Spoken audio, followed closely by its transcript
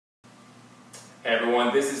Hey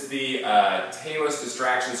everyone, this is the Talus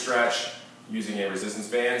distraction stretch using a resistance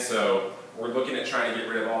band. So we're looking at trying to get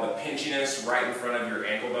rid of all the pinchiness right in front of your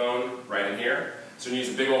ankle bone, right in here. So you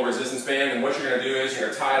use a big old resistance band, and what you're going to do is you're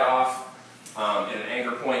going to tie it off in an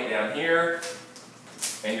anchor point down here,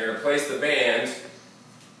 and you're going to place the band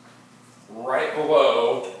right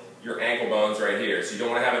below your ankle bones right here. So you don't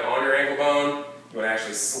want to have it on your ankle bone, you want to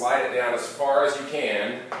actually slide it down as far as you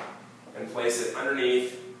can and place it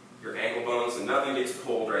underneath your ankle bones so nothing gets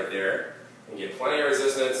pulled right there, and get plenty of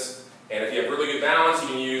resistance. And if you have really good balance,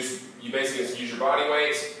 you basically just use your body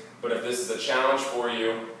weight. But if this is a challenge for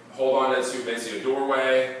you, hold on to basically a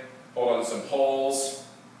doorway, hold on to some poles,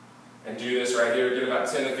 and do this right here. Get about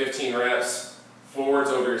 10 to 15 reps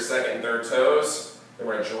forwards over your second and third toes. Then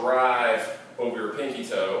we're going to drive over your pinky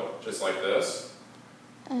toe, just like this.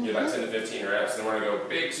 Get about 10 to 15 reps. Then we're going to go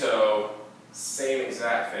big toe, same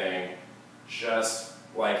exact thing, just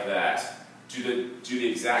like that. Do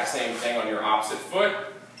the exact same thing on your opposite foot,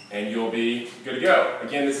 and you'll be good to go.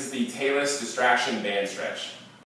 Again, this is the Talus distraction band stretch.